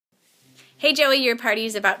Hey Joey, your party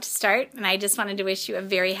is about to start, and I just wanted to wish you a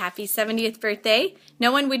very happy 70th birthday.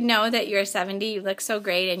 No one would know that you're 70. You look so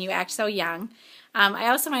great and you act so young. I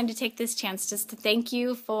also wanted to take this chance just to thank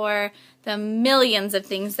you for the millions of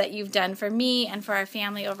things that you've done for me and for our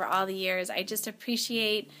family over all the years. I just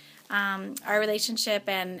appreciate our relationship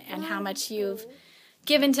and how much you've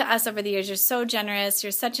given to us over the years. You're so generous.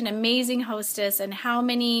 You're such an amazing hostess. And how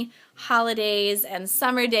many holidays and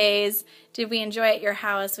summer days did we enjoy at your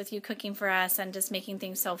house with you cooking for us and just making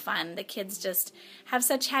things so fun. The kids just have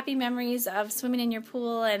such happy memories of swimming in your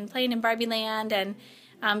pool and playing in Barbie Land and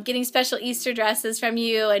getting special Easter dresses from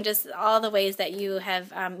you, and just all the ways that you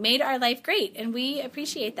have made our life great. And we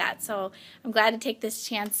appreciate that. So I'm glad to take this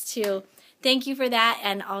chance to thank you for that,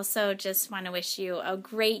 and also just want to wish you a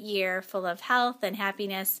great year full of health and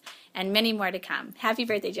happiness and many more to come. Happy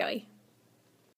birthday, Joey.